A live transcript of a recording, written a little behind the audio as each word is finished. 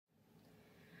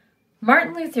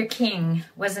Martin Luther King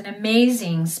was an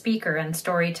amazing speaker and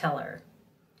storyteller.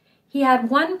 He had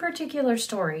one particular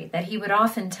story that he would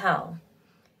often tell.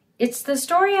 It's the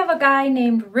story of a guy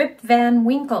named Rip Van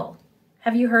Winkle.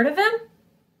 Have you heard of him?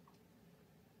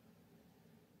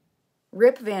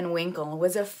 Rip Van Winkle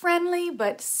was a friendly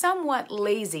but somewhat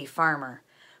lazy farmer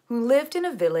who lived in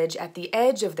a village at the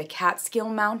edge of the Catskill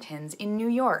Mountains in New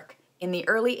York in the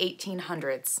early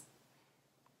 1800s.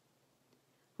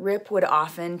 Rip would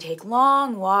often take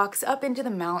long walks up into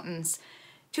the mountains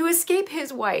to escape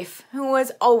his wife, who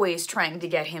was always trying to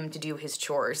get him to do his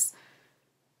chores.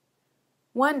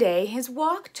 One day, his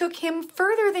walk took him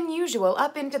further than usual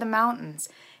up into the mountains,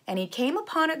 and he came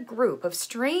upon a group of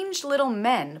strange little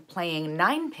men playing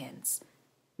ninepins.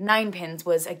 Ninepins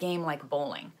was a game like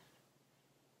bowling.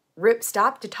 Rip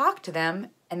stopped to talk to them,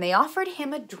 and they offered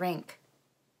him a drink.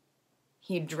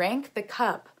 He drank the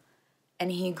cup,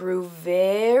 and he grew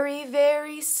very,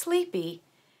 very sleepy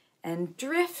and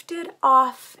drifted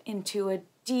off into a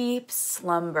deep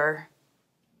slumber.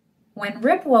 When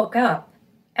Rip woke up,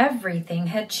 everything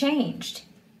had changed.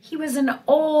 He was an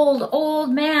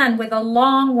old man with a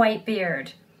long white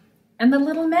beard, and the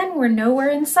little men were nowhere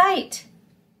in sight.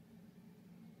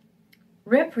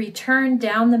 Rip returned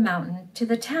down the mountain to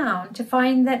the town to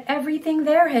find that everything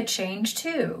there had changed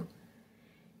too.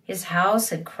 His house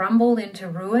had crumbled into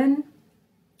ruin.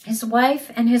 His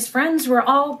wife and his friends were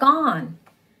all gone.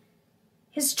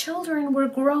 His children were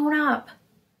grown up.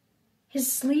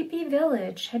 His sleepy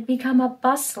village had become a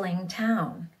bustling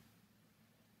town.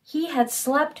 He had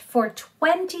slept for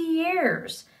 20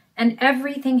 years, and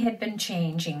everything had been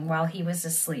changing while he was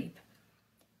asleep.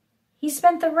 He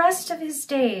spent the rest of his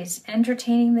days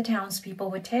entertaining the townspeople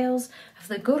with tales of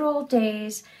the good old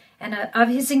days and of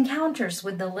his encounters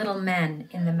with the little men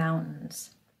in the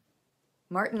mountains.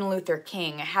 Martin Luther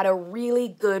King had a really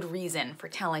good reason for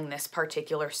telling this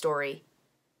particular story.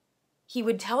 He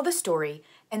would tell the story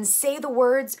and say the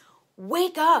words,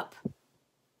 "Wake up!"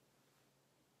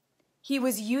 He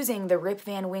was using the Rip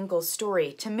Van Winkle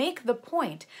story to make the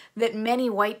point that many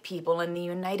white people in the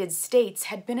United States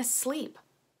had been asleep.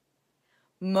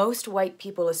 Most white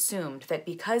people assumed that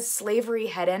because slavery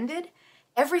had ended,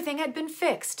 everything had been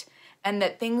fixed, and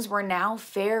that things were now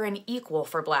fair and equal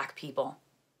for Black people.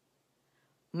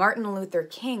 Martin Luther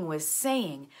King was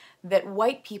saying that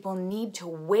white people need to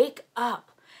wake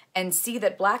up and see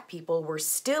that Black people were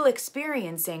still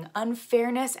experiencing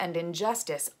unfairness and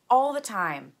injustice all the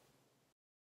time.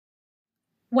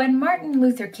 When Martin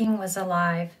Luther King was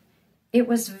alive, it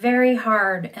was very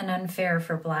hard and unfair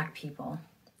for Black people.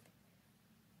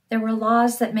 There were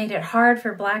laws that made it hard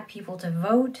for Black people to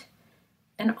vote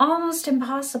and almost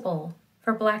impossible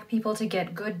for Black people to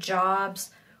get good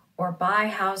jobs or buy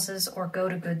houses or go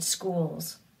to good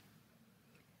schools.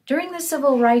 During the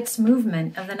civil rights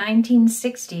movement of the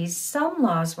 1960s, some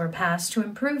laws were passed to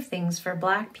improve things for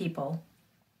Black people,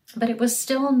 but it was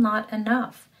still not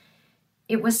enough.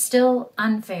 It was still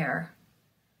unfair.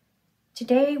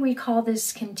 Today, we call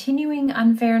this continuing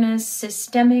unfairness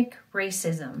systemic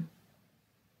racism.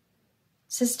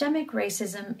 Systemic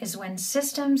racism is when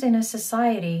systems in a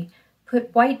society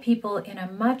put white people in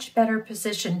a much better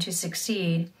position to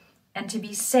succeed and to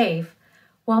be safe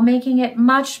while making it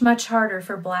much harder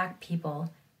for Black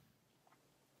people.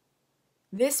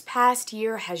 This past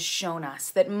year has shown us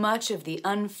that much of the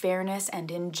unfairness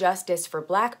and injustice for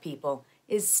Black people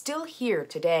is still here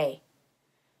today.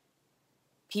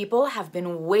 People have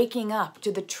been waking up to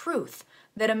the truth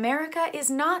that America is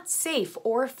not safe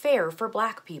or fair for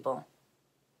Black people.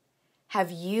 Have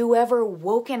you ever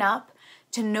woken up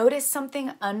to notice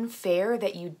something unfair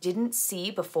that you didn't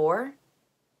see before?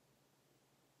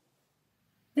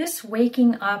 This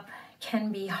waking up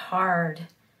can be hard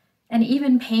and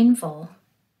even painful.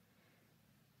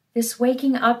 This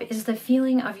waking up is the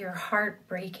feeling of your heart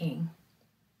breaking.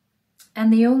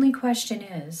 And the only question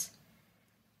is,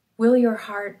 will your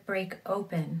heart break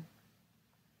open